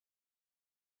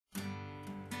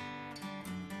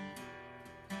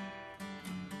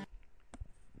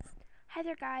Hi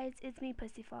there guys, it's me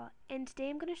Pussyfall, and today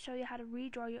I'm going to show you how to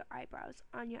redraw your eyebrows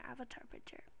on your avatar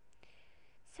picture.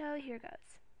 So here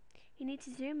goes. You need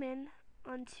to zoom in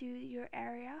onto your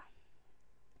area.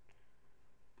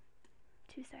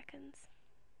 2 seconds.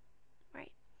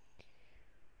 Right.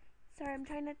 Sorry, I'm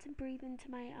trying not to breathe into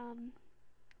my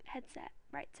headset.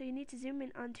 Right, so you need to zoom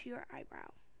in onto your eyebrow.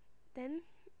 Then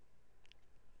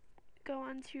go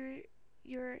onto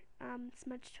your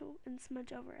smudge tool and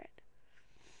smudge over it.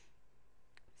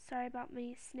 Sorry about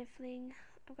me sniffling.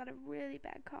 I've got a really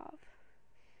bad cough.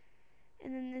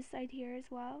 And then this side here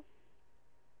as well.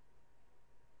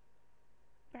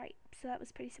 Right, so that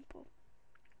was pretty simple.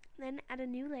 Then add a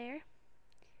new layer.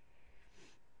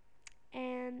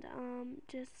 And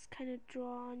just kind of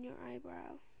draw on your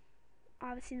eyebrow.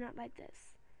 Obviously not like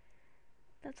this.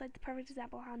 That's like the perfect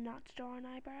example of how not to draw an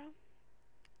eyebrow.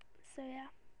 So yeah.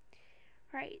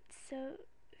 Right, so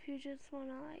if you just want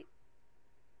to like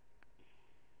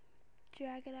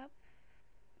drag it up.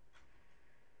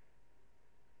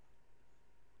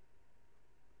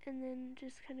 And then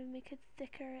just kind of make it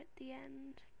thicker at the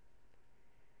end.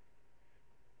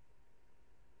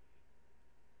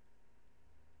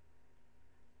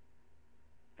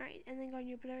 Alright, and then go on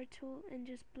your blur tool and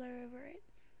just blur over it.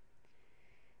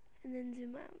 And then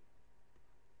zoom out.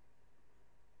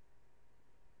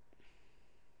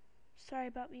 Sorry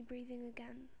about me breathing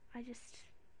again. I just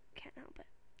can't help it.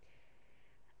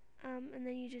 And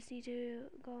then you just need to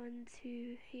go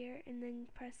into here and then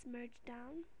press merge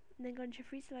down. And then go into your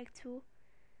free select tool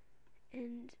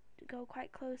and go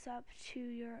quite close up to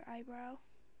your eyebrow.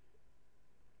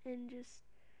 And just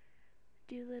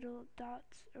do little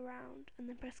dots around. And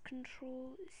then press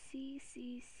Control C,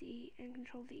 C, C, and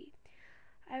Control V.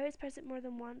 I always press it more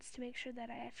than once to make sure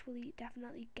that I actually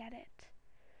definitely get it.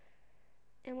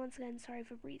 And once again, sorry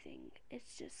for breathing.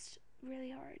 It's just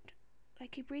really hard.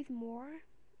 Like, you breathe more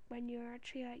when you're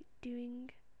actually like doing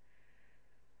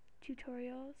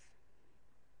tutorials,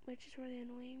 which is really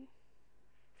annoying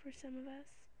for some of us.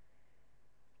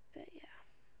 But yeah.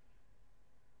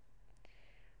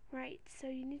 Right, so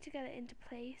you need to get it into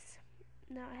place.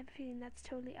 Now I have a feeling that's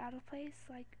totally out of place.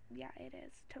 Like, yeah, it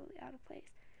is totally out of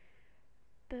place.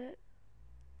 But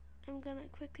I'm gonna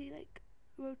quickly like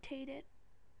rotate it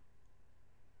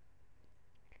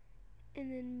and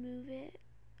then move it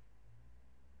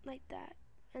like that,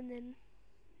 and then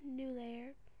new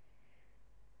layer,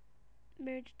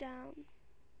 merge down,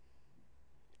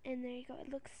 and there you go. It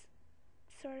looks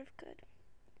sort of good.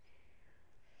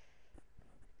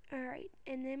 Alright,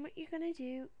 and then what you're gonna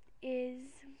do is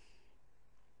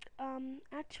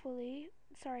actually,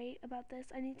 sorry about this,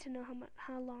 I need to know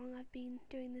how long I've been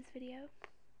doing this video.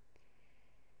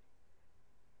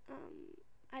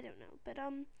 I don't know, but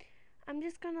I'm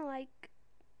just gonna like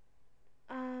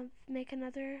make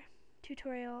another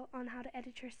tutorial on how to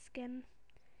edit your skin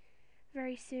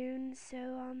very soon.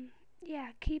 So yeah,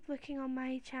 keep looking on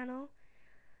my channel,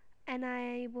 and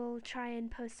I will try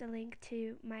and post a link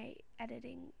to my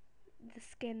editing the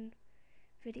skin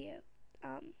video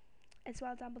as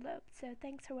well down below. So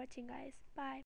thanks for watching, guys. Bye.